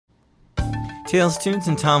Tales, Tunes,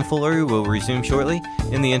 and Tomfoolery will resume shortly.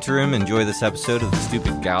 In the interim, enjoy this episode of the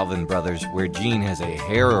Stupid Galvin Brothers, where Gene has a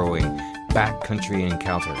harrowing backcountry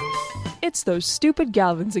encounter. It's those stupid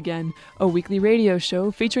Galvins again, a weekly radio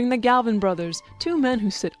show featuring the Galvin brothers, two men who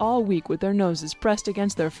sit all week with their noses pressed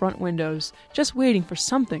against their front windows, just waiting for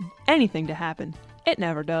something, anything to happen. It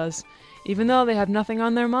never does. Even though they have nothing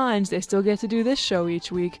on their minds, they still get to do this show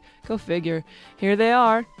each week. Go figure. Here they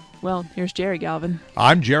are. Well, here's Jerry Galvin.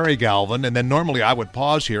 I'm Jerry Galvin, and then normally I would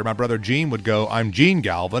pause here. My brother Gene would go, I'm Gene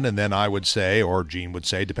Galvin, and then I would say, or Gene would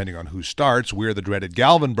say, depending on who starts, we're the dreaded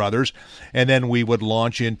Galvin brothers, and then we would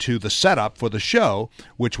launch into the setup for the show,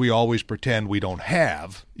 which we always pretend we don't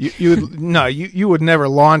have. You would never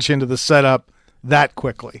launch into the setup that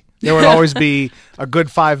quickly. There would always be a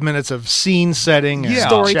good 5 minutes of scene setting and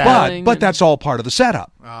storytelling. But that's all part of the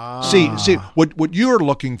setup. See, what you're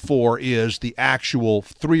looking for is the actual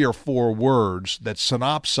 3 or 4 words that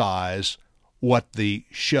synopsize what the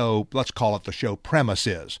show, let's call it the show premise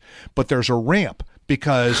is. But there's a ramp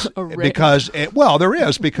because there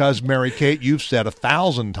is, because Mary Kate, you've said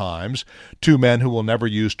 1,000 times, 2 men who will never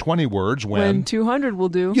use 20 words when 200 will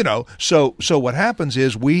do. So what happens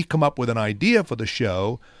is we come up with an idea for the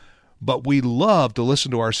show, but we love to listen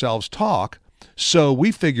to ourselves talk. So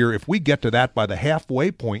we figure if we get to that by the halfway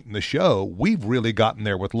point in the show, we've really gotten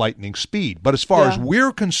there with lightning speed. But as far as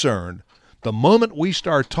we're concerned, the moment we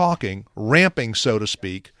start talking, ramping, so to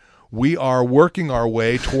speak, we are working our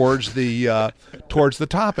way towards the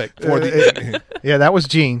topic. Yeah, that was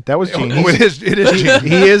Gene. That was Gene. It is Gene.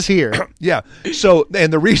 He is here. Yeah. So,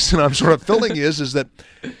 and the reason I'm sort of filling is that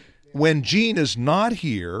when Gene is not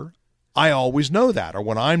here, I always know that. Or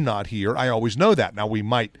when I'm not here, I always know that. Now, we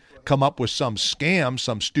might come up with some scam,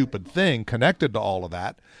 some stupid thing connected to all of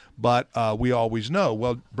that, but we always know.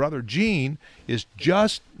 Well, Brother Gene is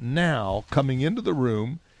just now coming into the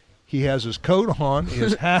room. He has his coat on,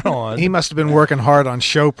 his hat on. He must have been working hard on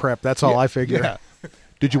show prep. That's all I figure. Yeah.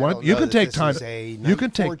 Did you want? You can take time. You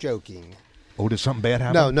can take. Joking. Oh, did something bad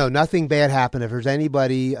happen? No, nothing bad happened. If there's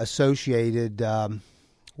anybody associated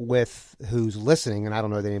with who's listening, and I don't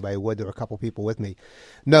know that anybody would. There are a couple people with me.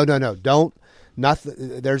 No, don't.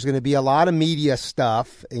 Nothing. There's going to be a lot of media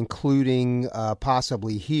stuff, including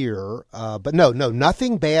possibly here. But no,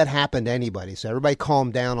 nothing bad happened to anybody. So everybody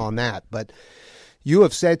calm down on that. But you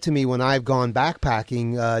have said to me when I've gone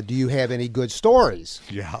backpacking, do you have any good stories?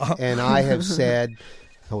 Yeah. And I have said,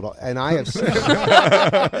 hold on. And I have said,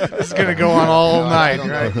 this is going to go on all night. I don't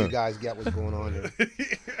know right? if you guys get what's going on here.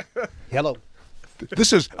 Hello.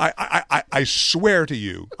 This is, I swear to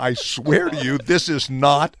you, this is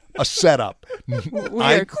not a setup. We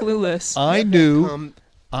are clueless.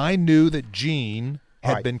 I knew that Gene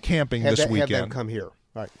had been camping this weekend. Have them come here.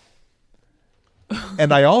 All right.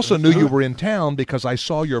 And I also knew you were in town because I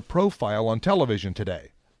saw your profile on television today.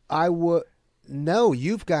 No,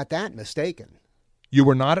 you've got that mistaken. You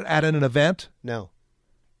were not at an event? No.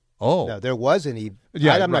 Oh. No, there was an event.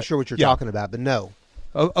 Yeah, I'm not sure what you're talking about, but no.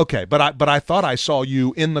 Oh, okay, but I thought I saw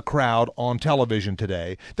you in the crowd on television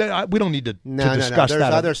today. We don't need to discuss that. There's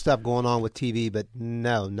other stuff going on with TV, but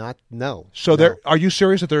no. So are you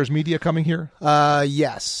serious that there's media coming here?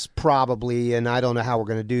 Yes, probably, and I don't know how we're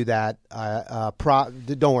going to do that.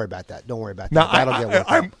 Don't worry about that. Now, That'll get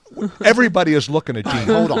worked out. Everybody is looking at Gene.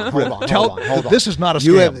 Hold on. This is not a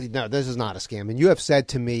scam. This is not a scam. And you have said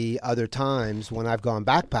to me other times when I've gone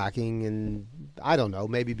backpacking, and I don't know,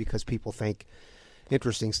 maybe because people think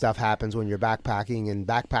interesting stuff happens when you're backpacking, and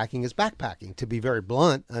backpacking is backpacking. To be very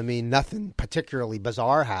blunt, I mean, nothing particularly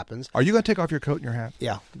bizarre happens. Are you going to take off your coat and your hat?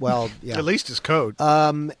 Yeah. Well, yeah. At least his coat.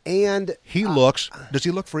 And he looks. Does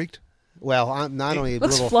he look freaked? Well, I'm not only a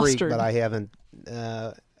little flustered. freaked, but I haven't.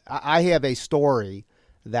 I have a story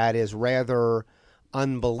that is rather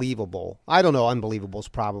unbelievable. I don't know. Unbelievable is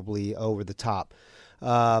probably over the top.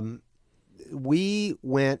 We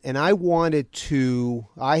went, and in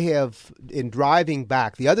driving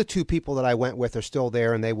back, the other 2 people that I went with are still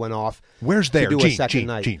there, and they went off Where's there? to do Gene, a second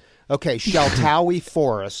night. Gene. Okay, Sheltawi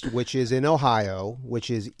Forest, which is in Ohio, which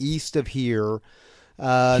is east of here,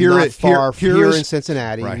 here in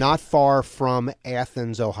Cincinnati, right. Not far from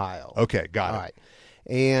Athens, Ohio. Okay, got it. All right.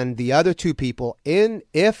 And the other 2 people,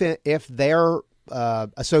 if their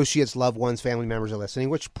associates, loved ones, family members are listening,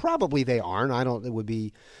 which probably they aren't,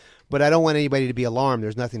 but I don't want anybody to be alarmed.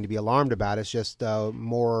 There's nothing to be alarmed about. It's just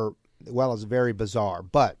it's very bizarre.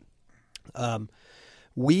 But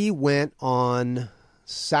we went on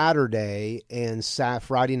Saturday, and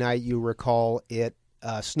Friday night, you recall, it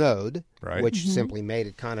snowed, Right. which simply made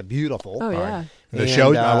it kind of beautiful. Oh, yeah. The And,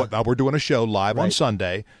 show now we're doing a show live on right.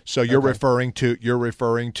 Sunday, so you're Okay.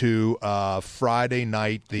 referring to Friday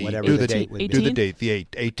night. Whatever do the date would be. do the date, the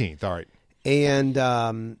 18th. All right.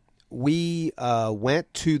 And we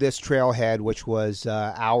went to this trailhead, which was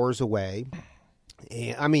hours away.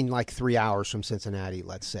 And, I mean, like 3 hours from Cincinnati,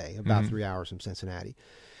 let's say, about 3 hours from Cincinnati.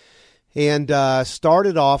 And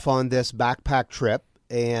started off on this backpack trip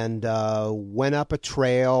and went up a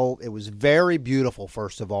trail. It was very beautiful,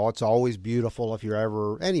 first of all. It's always beautiful if you're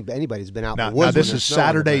ever, anybody's been out in the woods. Now this is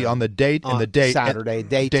Saturday on the date, and the date. Saturday,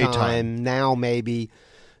 daytime. Now maybe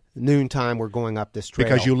noontime we're going up this trail.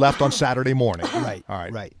 Because you left on Saturday morning. Right, All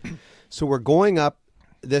right. right. So we're going up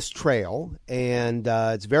this trail, and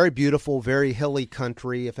it's very beautiful, very hilly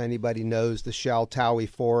country. If anybody knows the Sheltowee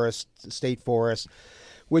Forest, State Forest,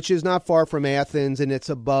 which is not far from Athens, and it's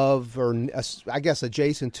above, or I guess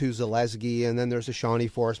adjacent to Zaleski, and then there's a Shawnee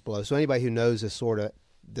Forest below. So anybody who knows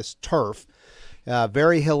this turf,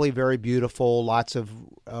 very hilly, very beautiful, lots of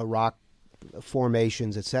rock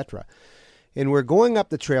formations, etc. And we're going up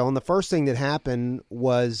the trail, and the first thing that happened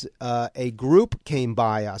was a group came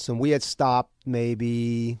by us, and we had stopped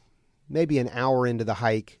maybe an hour into the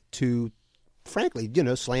hike to, frankly,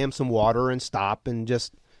 slam some water and stop and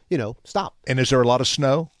just, stop. And is there a lot of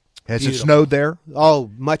snow? Has Beautiful. it snowed there?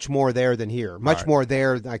 Oh, much more there than here. Much right. more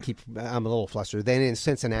there. I'm a little flustered. Than in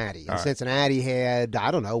Cincinnati. And Cincinnati had,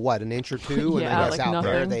 I don't know, what, an inch or two? And Yeah, I guess like out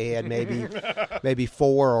there nothing. they had maybe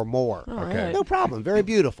 4 or more. Okay. No problem. Very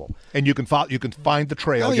beautiful. And you can find the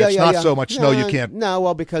trail. Oh, It's not so much snow you can't. No,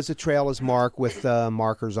 well, because the trail is marked with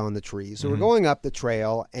markers on the trees. So we're going up the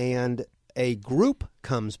trail, and a group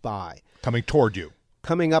comes by. Coming toward you.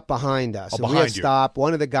 Coming up behind us. Oh, And we behind had you. stopped.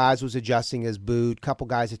 One of the guys was adjusting his boot. A couple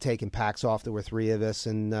guys had taken packs off. There were 3 of us.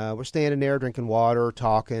 And we're standing there drinking water,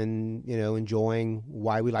 talking, enjoying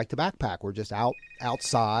why we like to backpack. We're just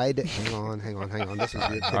outside. Hang on. This could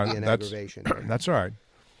be an aggravation. That's all right.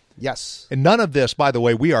 Yes. And none of this, by the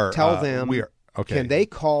way, we are. Tell them. We are okay. Can they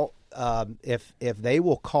call? If they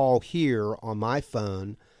will call here on my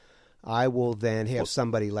phone, I will then have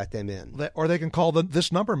somebody let them in. Or they can call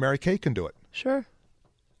this number. Mary Kay can do it. Sure.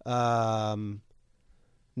 No,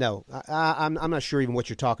 I'm not sure even what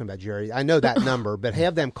you're talking about, Jerry. I know that number, but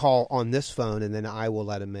have them call on this phone, and then I will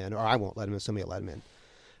let them in, or I won't let them in. Somebody will let them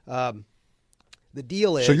in. The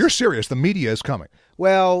deal is. So you're serious? The media is coming.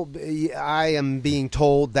 Well, I am being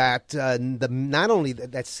told that not only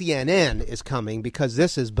that CNN is coming, because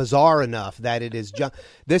this is bizarre enough that it is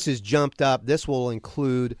this is jumped up. This will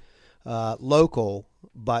include local,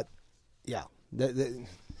 but yeah,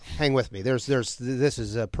 hang with me. This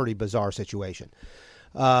is a pretty bizarre situation.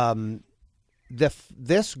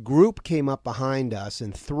 This group came up behind us,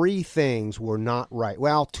 and 3 things were not right.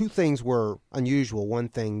 Well, 2 things were unusual. 1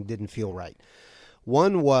 thing didn't feel right.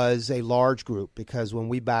 One was a large group, because when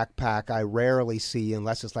we backpack, I rarely see,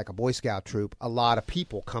 unless it's like a Boy Scout troop, a lot of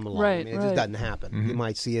people come along. Right, I mean, it just doesn't happen. Mm-hmm. You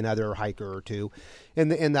might see another hiker or 2.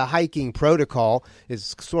 And the hiking protocol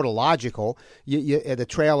is sort of logical. The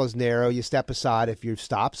trail is narrow. You step aside. If you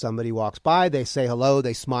stop, somebody walks by. They say hello.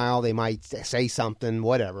 They smile. They might say something,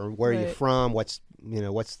 whatever. Where are you from? What's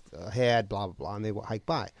ahead? Blah, blah, blah. And they will hike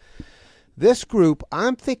by. This group,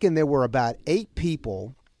 I'm thinking there were about 8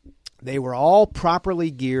 people. They were all properly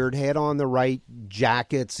geared, had on the right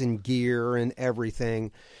jackets and gear and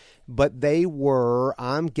everything, but they were,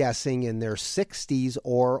 I'm guessing, in their 60s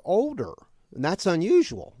or older. And that's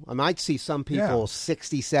unusual. I might see some people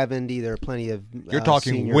 60, 70. There are plenty of You're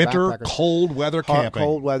talking senior winter, backpackers. cold weather camping.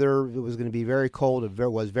 Cold weather. It was going to be very cold. It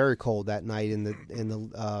was very cold that night in the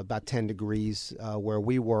about 10 degrees where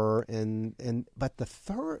we were. But the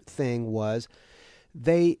third thing was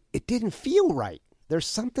it didn't feel right. There's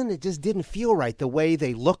something that just didn't feel right. The way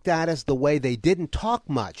they looked at us, the way they didn't talk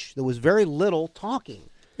much. There was very little talking.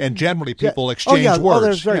 And generally, people exchange words. Oh,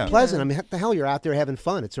 that's very pleasant. I mean, heck the hell, you're out there having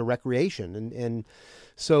fun. It's a recreation. And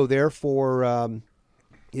so, therefore, it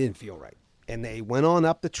didn't feel right. And they went on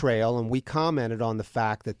up the trail, and we commented on the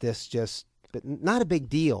fact that but not a big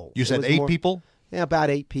deal. You said 8 people? Yeah, about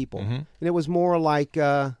 8 people. Mm-hmm. And it was more like...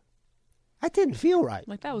 that didn't feel right.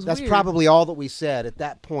 Like, that was That's weird. probably all that we said at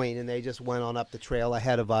that point, and they just went on up the trail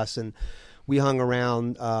ahead of us, and we hung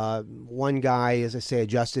around. One guy, as I say,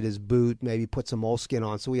 adjusted his boot, maybe put some moleskin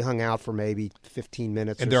on, so we hung out for maybe 15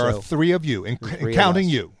 minutes And or there so. are 3 of you, Three of counting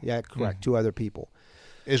us. you. Yeah, correct. 2 other people.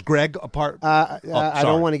 Is Greg a part? I sorry.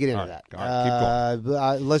 don't want to get into All that. right. All right. Keep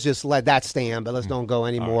going. Let's just let that stand, but let's don't go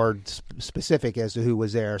any more specific as to who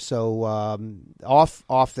was there. So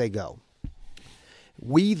off they go.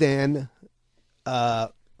 We then...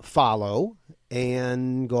 follow,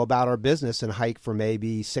 and go about our business and hike for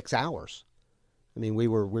maybe 6 hours. I mean, we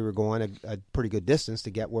were going a pretty good distance to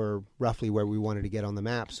get roughly where we wanted to get on the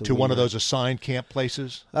map. So to one of those assigned camp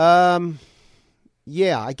places?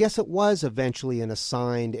 Yeah, I guess it was eventually an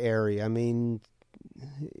assigned area. I mean,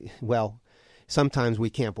 well, sometimes we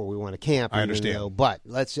camp where we want to camp. I understand. But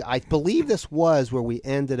I believe this was where we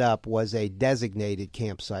ended up was a designated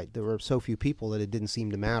campsite. There were so few people that it didn't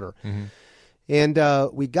seem to matter. Mm-hmm.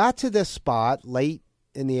 And we got to this spot late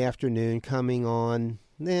in the afternoon, coming on,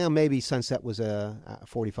 maybe sunset was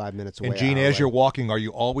 45 minutes away. And Gene, as you're walking, are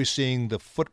you always seeing the